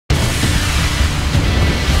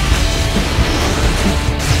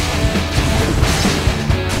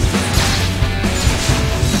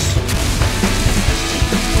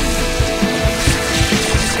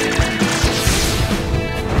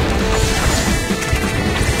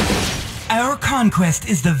conquest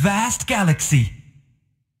is the vast galaxy.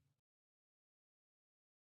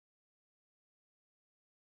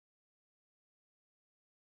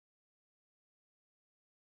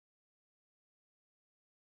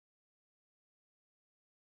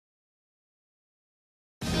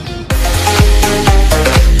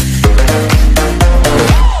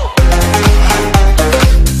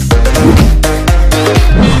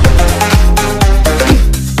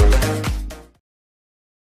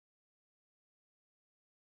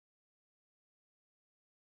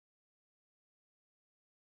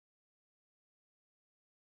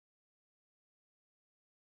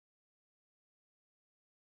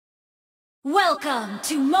 Welcome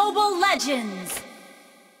to Mobile Legends!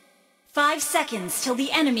 5 seconds till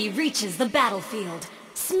the enemy reaches the battlefield.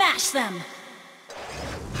 Smash them!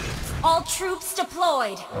 All troops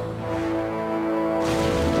deployed!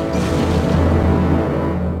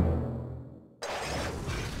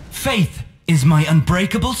 Faith is my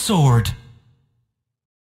unbreakable sword.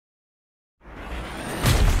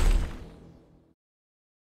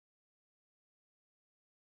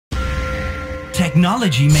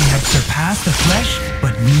 Technology may have surpassed the flesh,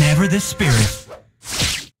 but never the spirit.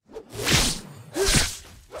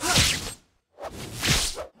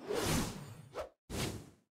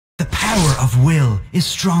 The power of will is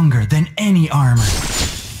stronger than any armor.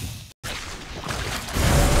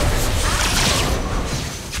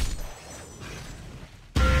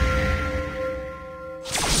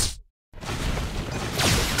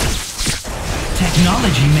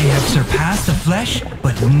 Technology may have surpassed the flesh,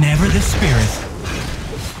 but never the spirit.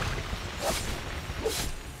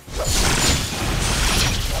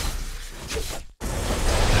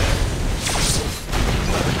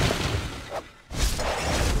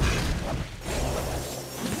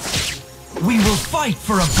 We will fight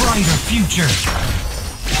for a brighter future.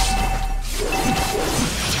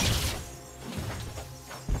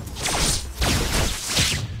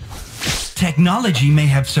 Technology may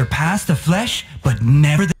have surpassed the flesh, but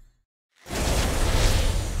never the...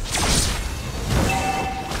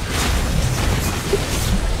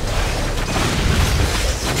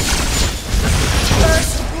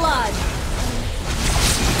 First blood!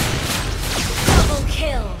 Double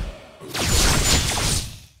kill!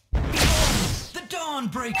 The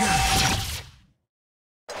Dawnbreaker!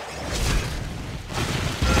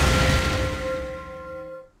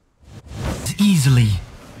 Easily.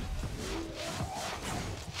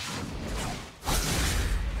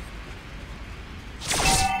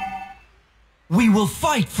 We will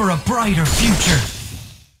fight for a brighter future.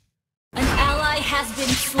 An ally has been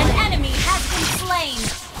slain. An enemy has been slain.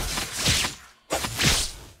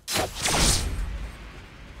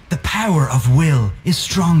 The power of will is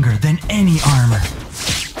stronger than any armor.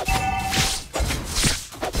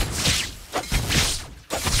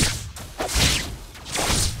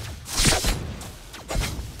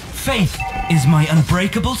 Faith is my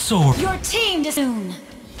unbreakable sword. Your team is soon.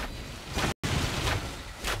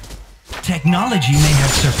 Technology may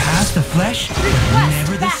have surpassed the flesh, but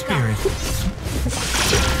never the spirit.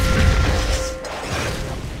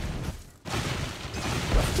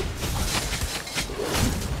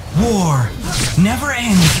 War never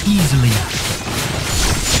ends easily.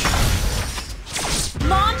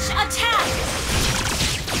 Launch attack!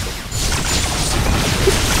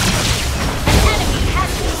 An enemy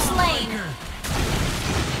has been slain.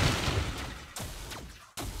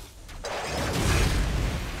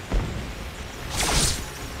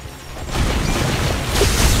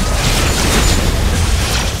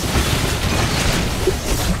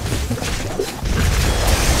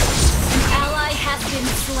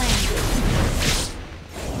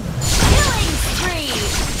 Killing spree!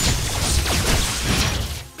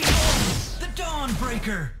 The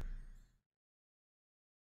Dawnbreaker!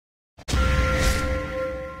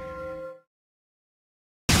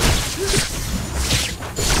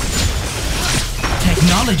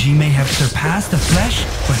 Technology may have surpassed the flesh,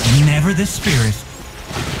 but never the spirit.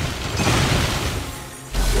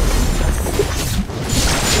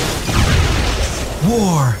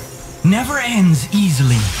 War never ends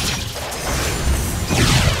easily.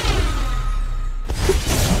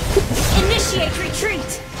 Initiate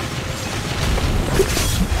retreat!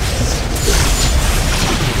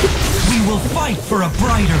 We will fight for a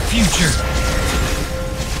brighter future.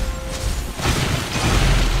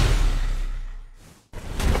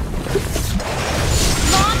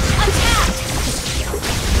 Launch attack!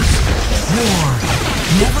 War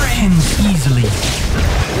never ends easily.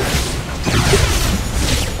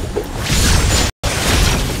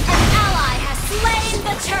 An ally has slain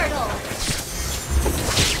the turtle!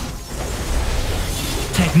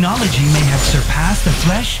 Technology may have surpassed the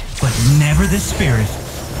flesh, but never the spirit.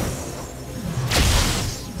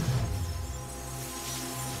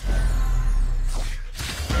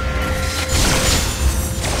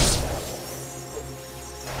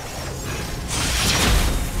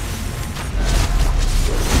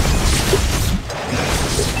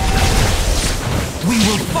 We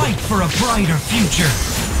will fight for a brighter future.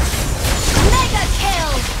 Mega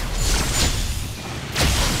kill!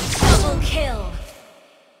 Double kill!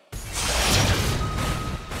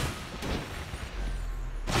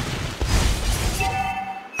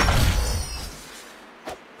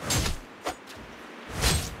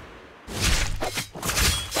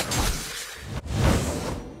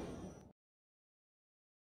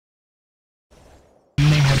 You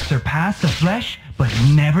may have surpassed the flesh, but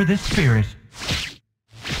never the spirit.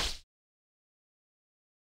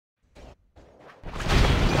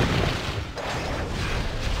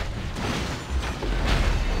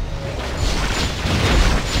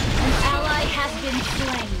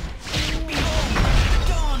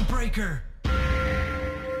 Dawnbreaker!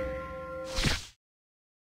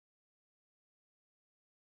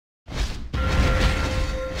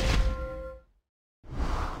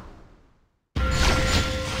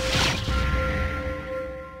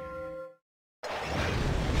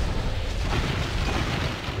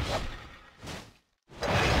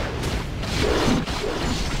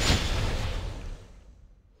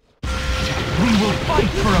 We will fight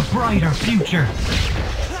for a brighter future.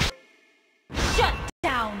 Shut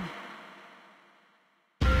down!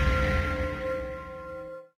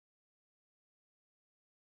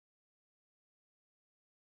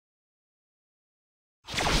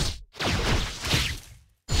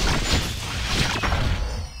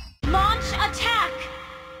 Launch attack!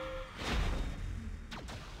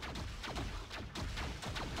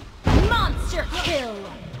 Monster kill!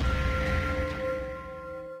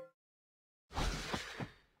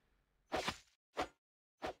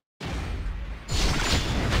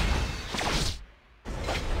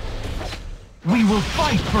 We will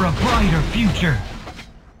fight for a brighter future.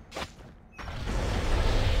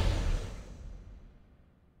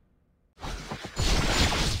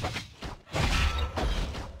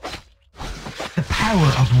 The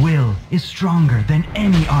power of will is stronger than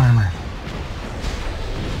any armor.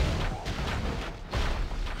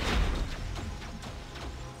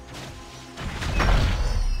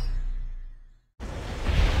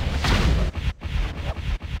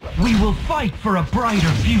 We will fight for a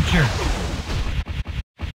brighter future.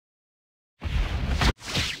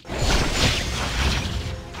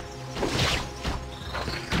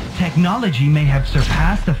 Technology may have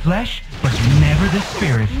surpassed the flesh, but never the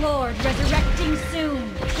spirit. Lord resurrecting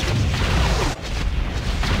soon!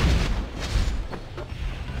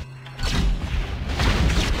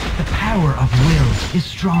 The power of will is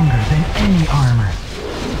stronger than any armor.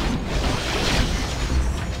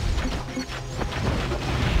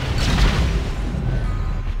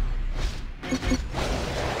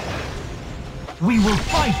 We will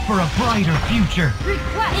fight for a brighter future.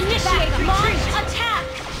 Request initiate launch attack!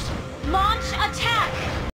 Launch attack!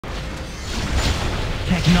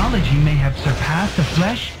 Technology may have surpassed the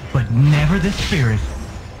flesh, but never the spirit.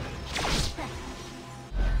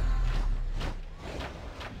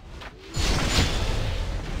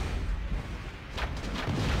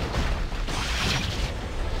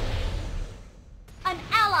 An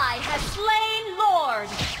ally has slain Lord!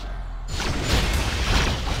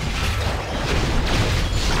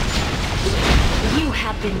 You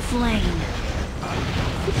have been slain.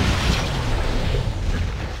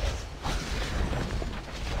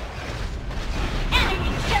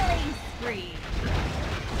 Enemy killing spree.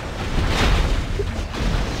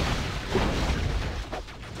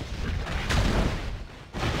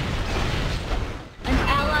 An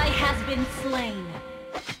ally has been slain.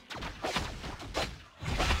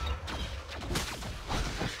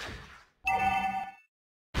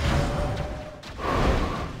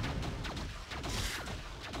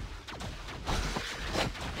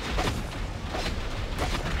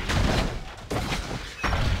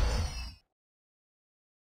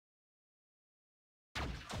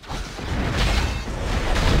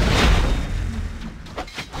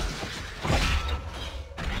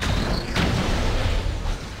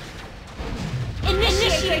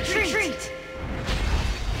 Initiate retreat!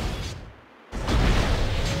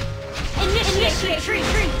 Initiate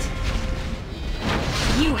retreat!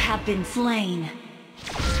 You have been slain.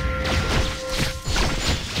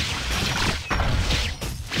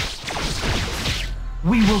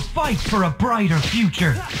 We will fight for a brighter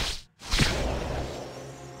future.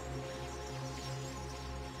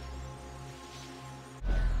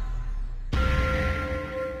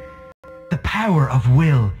 power of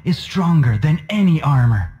will is stronger than any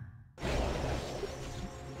armor.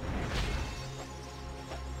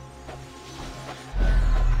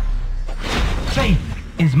 Faith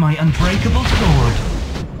is my unbreakable sword.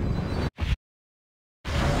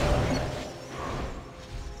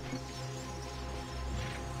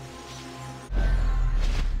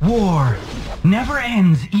 War never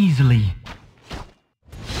ends easily.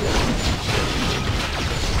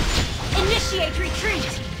 Initiate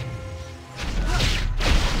retreat!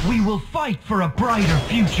 We will fight for a brighter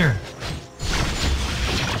future.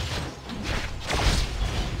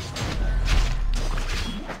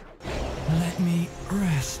 Let me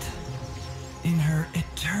rest in her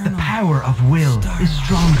eternal. The power of will starlight. is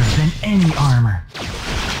stronger than any armor.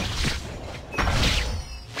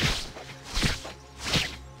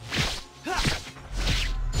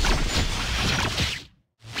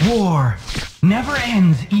 War never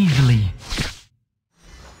ends easily.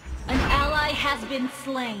 An ally has been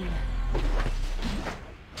slain.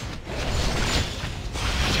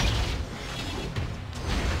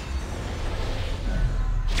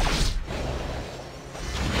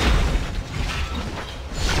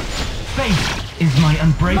 Faith is my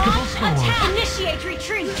unbreakable Launch sword. attack! Initiate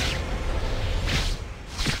retreat!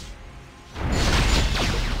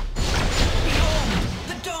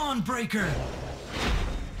 The Dawnbreaker!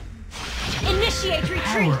 Initiate The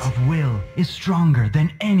power retreat! of will is stronger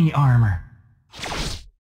than any armor.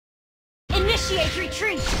 Initiate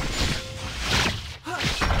retreat!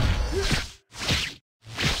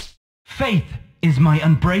 Faith is my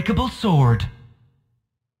unbreakable sword.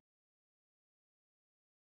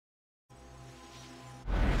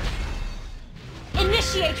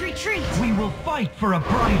 Initiate retreat! We will fight for a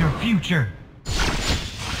brighter future.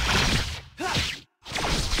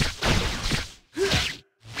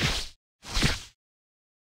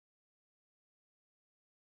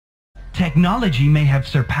 Technology may have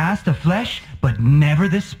surpassed the flesh, but never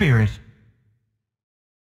the spirit.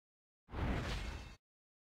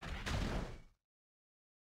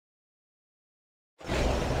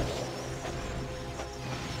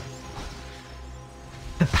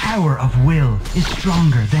 The power of will is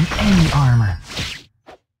stronger than any armor.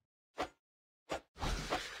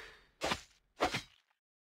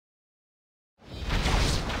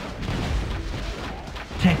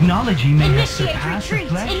 Technology may have Initiate surpassed the retreat!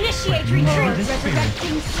 flesh, Initiate but never retreat! the spirit.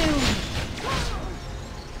 Resurrecting soon!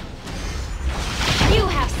 You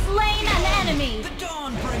have slain an enemy! The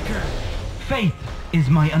Dawnbreaker! Faith is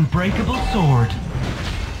my unbreakable sword.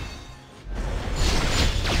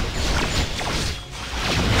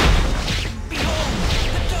 Behold,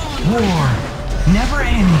 the Dawnbreaker! War never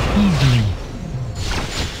ends easily.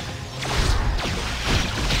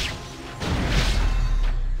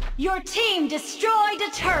 Your team destroyed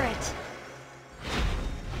a turret!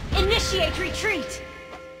 Initiate retreat!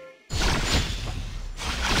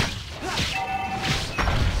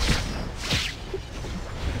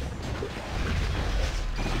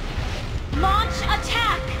 Launch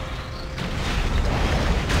attack!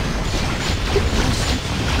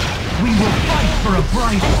 We will fight for a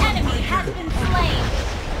bright An enemy has been slain!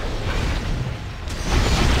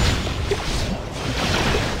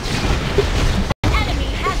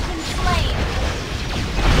 Enemy has been slain!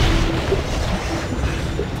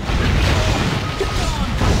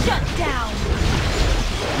 Shut down!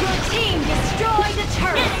 Your team destroyed a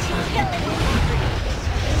turret!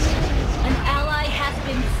 An ally has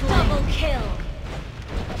been slain! Double kill!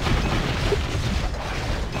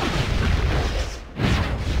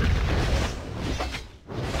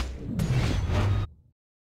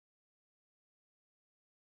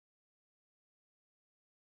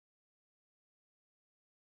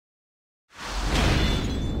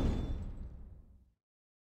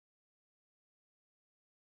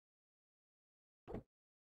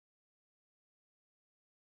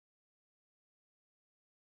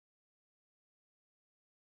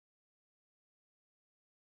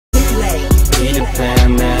 Peter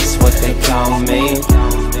Pan, that's what they call me.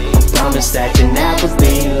 I promise that you'll never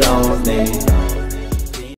be lonely.